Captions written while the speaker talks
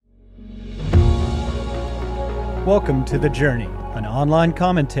Welcome to The Journey, an online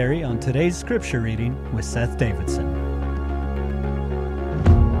commentary on today's scripture reading with Seth Davidson.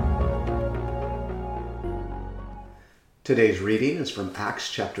 Today's reading is from Acts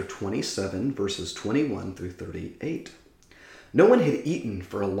chapter 27, verses 21 through 38. No one had eaten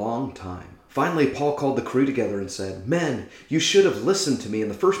for a long time. Finally, Paul called the crew together and said, "Men, you should have listened to me in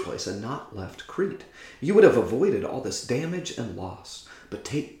the first place and not left Crete. You would have avoided all this damage and loss. But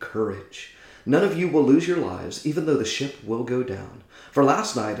take courage. None of you will lose your lives, even though the ship will go down. For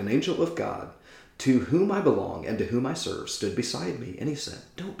last night an angel of God, to whom I belong and to whom I serve, stood beside me, and he said,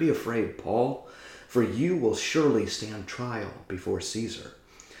 'Don't be afraid, Paul, for you will surely stand trial before Caesar.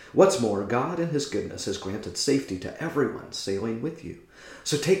 What's more, God in his goodness has granted safety to everyone sailing with you.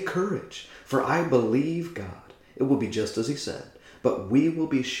 So take courage, for I believe God. It will be just as he said, but we will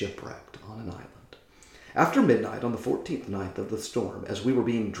be shipwrecked on an island.' After midnight on the 14th night of the storm, as we were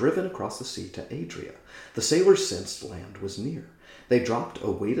being driven across the sea to Adria, the sailors sensed land was near. They dropped a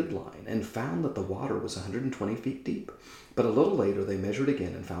weighted line and found that the water was 120 feet deep. But a little later they measured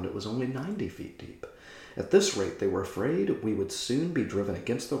again and found it was only 90 feet deep. At this rate they were afraid we would soon be driven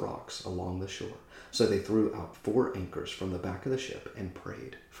against the rocks along the shore. So they threw out 4 anchors from the back of the ship and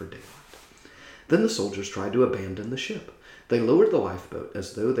prayed for daylight. Then the soldiers tried to abandon the ship. They lowered the lifeboat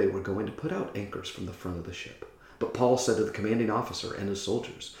as though they were going to put out anchors from the front of the ship. But Paul said to the commanding officer and his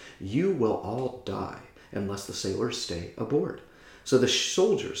soldiers, 'You will all die unless the sailors stay aboard.' So the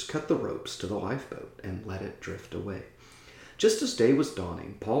soldiers cut the ropes to the lifeboat and let it drift away. Just as day was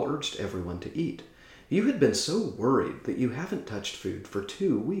dawning, Paul urged everyone to eat. 'You had been so worried that you haven't touched food for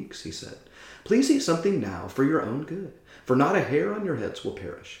 2 weeks,' he said. 'Please eat something now for your own good, for not a hair on your heads will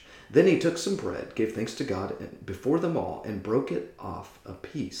perish.' Then he took some bread, gave thanks to God before them all, and broke it off a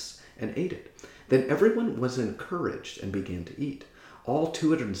piece and ate it. Then everyone was encouraged and began to eat, all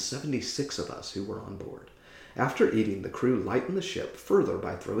 276 of us who were on board. After eating, the crew lightened the ship further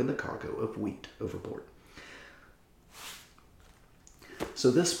by throwing the cargo of wheat overboard." So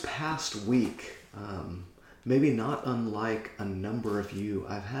this past week, maybe not unlike a number of you,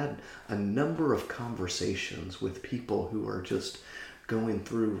 I've had a number of conversations with people who are just going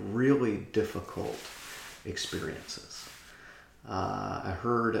through really difficult experiences. I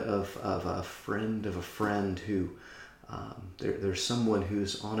heard of a friend who, there's someone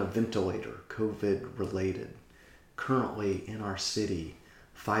who's on a ventilator, COVID related, currently in our city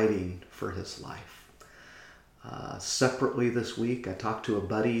fighting for his life. Separately this week, I talked to a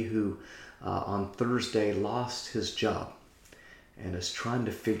buddy who on Thursday lost his job and is trying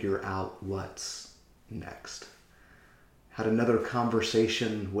to figure out what's next. Had another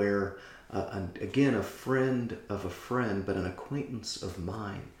conversation where, again, a friend of a friend, but an acquaintance of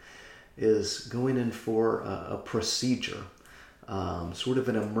mine, is going in for a procedure, sort of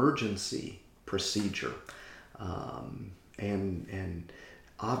an emergency procedure, and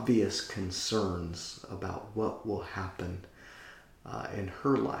obvious concerns about what will happen in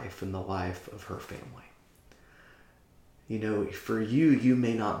her life and the life of her family. You know, for you, you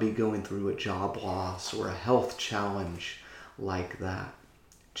may not be going through a job loss or a health challenge like that.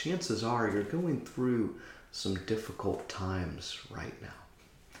 Chances are you're going through some difficult times right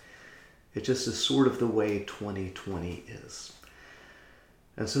now. It just is sort of the way 2020 is.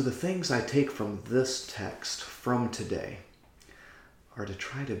 And so the things I take from this text from today are to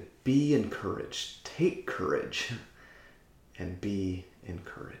try to be encouraged, take courage, and be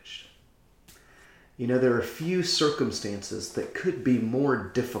encouraged. You know, there are few circumstances that could be more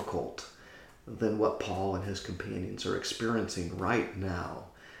difficult than what Paul and his companions are experiencing right now.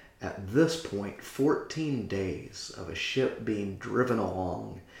 At this point, 14 days of a ship being driven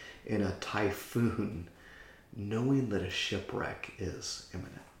along in a typhoon, knowing that a shipwreck is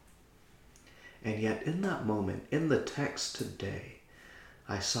imminent. And yet in that moment, in the text today,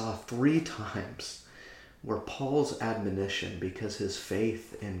 I saw 3 times where Paul's admonition, because his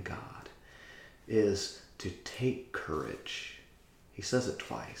faith in God, is to take courage. He says it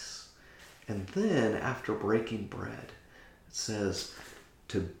twice. And then after breaking bread, it says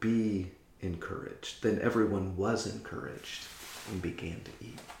to be encouraged. Then everyone was encouraged and began to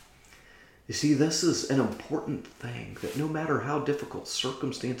eat. You see, this is an important thing, that no matter how difficult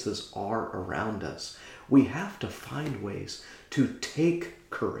circumstances are around us, we have to find ways to take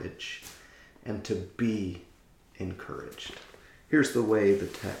courage and to be encouraged. Here's the way the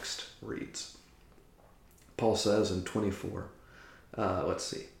text reads. Paul says in 22,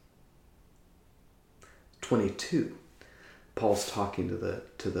 Paul's talking to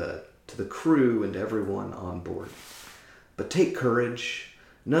the crew and everyone on board. "But take courage,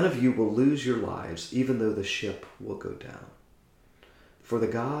 none of you will lose your lives, even though the ship will go down. For the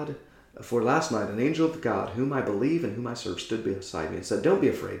God For last night an angel of God, whom I believe and whom I serve, stood beside me and said, "Don't be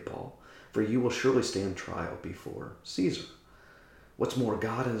afraid, Paul, for you will surely stand trial before Caesar. What's more,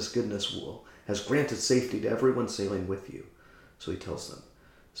 God in his goodness has granted safety to everyone sailing with you." So he tells them,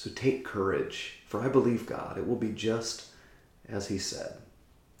 "So take courage, for I believe God. It will be just as he said.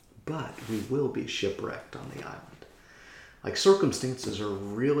 But we will be shipwrecked on the island." Like, circumstances are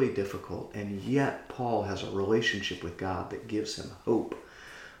really difficult, and yet Paul has a relationship with God that gives him hope.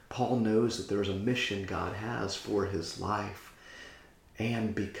 Paul knows that there's a mission God has for his life,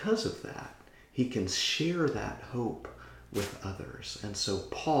 and because of that, he can share that hope with others. And so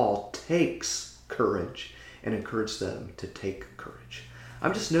Paul takes courage and encourages them to take courage.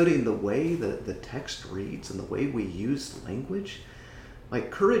 I'm just noting the way that the text reads and the way we use language.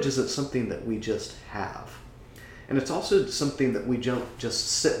 Like, courage isn't something that we just have. And it's also something that we don't just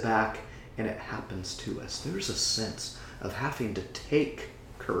sit back and it happens to us. There's a sense of having to take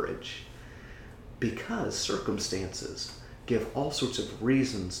courage because circumstances give all sorts of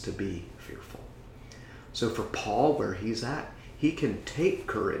reasons to be fearful. So for Paul, where he's at, he can take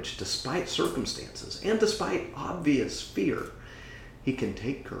courage despite circumstances and despite obvious fear. He can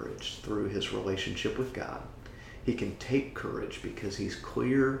take courage through his relationship with God. He can take courage because he's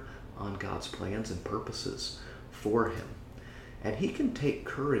clear on God's plans and purposes for him. And he can take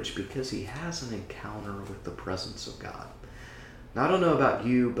courage because he has an encounter with the presence of God. Now, I don't know about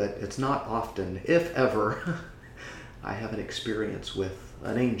you, but it's not often, if ever, I have an experience with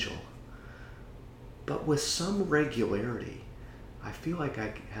an angel. But with some regularity, I feel like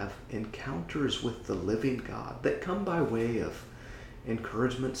I have encounters with the living God that come by way of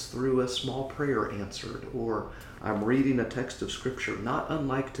encouragements through a small prayer answered, or I'm reading a text of Scripture, not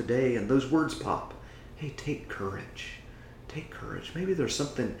unlike today, and those words pop. Hey, take courage. Take courage. Maybe there's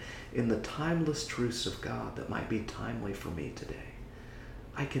something in the timeless truths of God that might be timely for me today.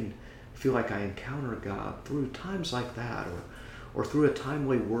 I can feel like I encounter God through times like that, or through a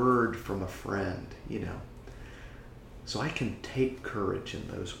timely word from a friend, So I can take courage in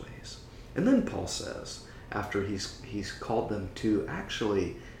those ways. And then Paul says, after he's called them to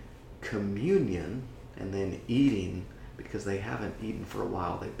actually communion and then eating, because they haven't eaten for a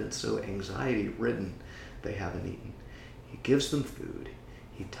while. They've been so anxiety-ridden, they haven't eaten. He gives them food.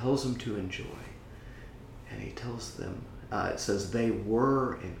 He tells them to enjoy. And he tells them, it says they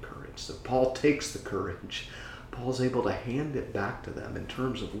were encouraged. So Paul takes the courage. Paul's able to hand it back to them in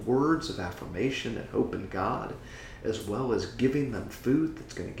terms of words of affirmation and hope in God, as well as giving them food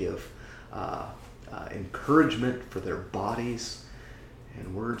that's going to give encouragement for their bodies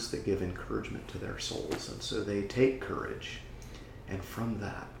and words that give encouragement to their souls. And so they take courage, and from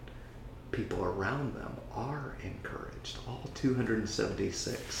that, people around them are encouraged, all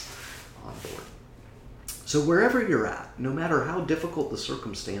 276 on board. So wherever you're at, no matter how difficult the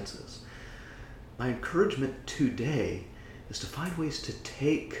circumstances, my encouragement today is to find ways to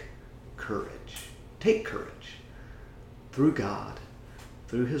take courage. Take courage through God,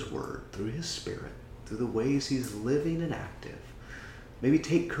 through his word, through his spirit, through the ways he's living and active. Maybe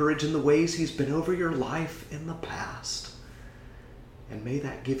take courage in the ways he's been over your life in the past. And may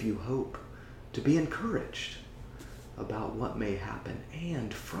that give you hope to be encouraged about what may happen.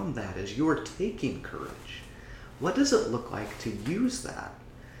 And from that, as you're taking courage, what does it look like to use that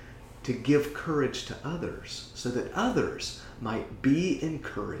to give courage to others so that others might be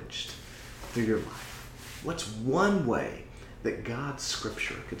encouraged through your life? What's one way that God's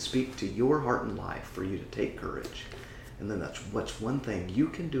Scripture could speak to your heart and life for you to take courage? And then what's one thing you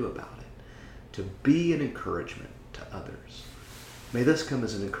can do about it to be an encouragement to others? May this come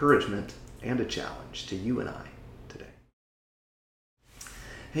as an encouragement and a challenge to you and I today.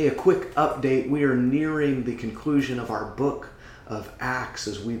 Hey, a quick update. We are nearing the conclusion of our book of Acts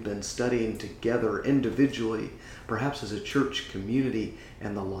as we've been studying together individually, perhaps as a church community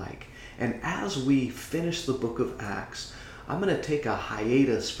and the like. And as we finish the book of Acts, I'm going to take a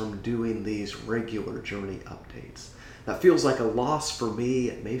hiatus from doing these regular journey updates. That feels like a loss for me.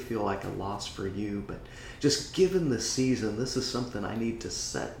 It may feel like a loss for you, but just given the season, this is something I need to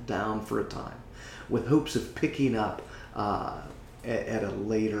set down for a time with hopes of picking up at a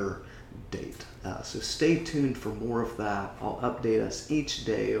later date. So stay tuned for more of that. I'll update us each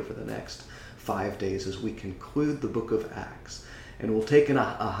day over the next 5 days as we conclude the book of Acts. And we'll take a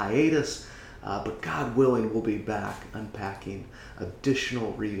hiatus, but God willing, we'll be back unpacking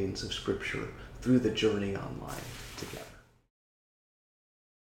additional readings of Scripture through the Journey Online together.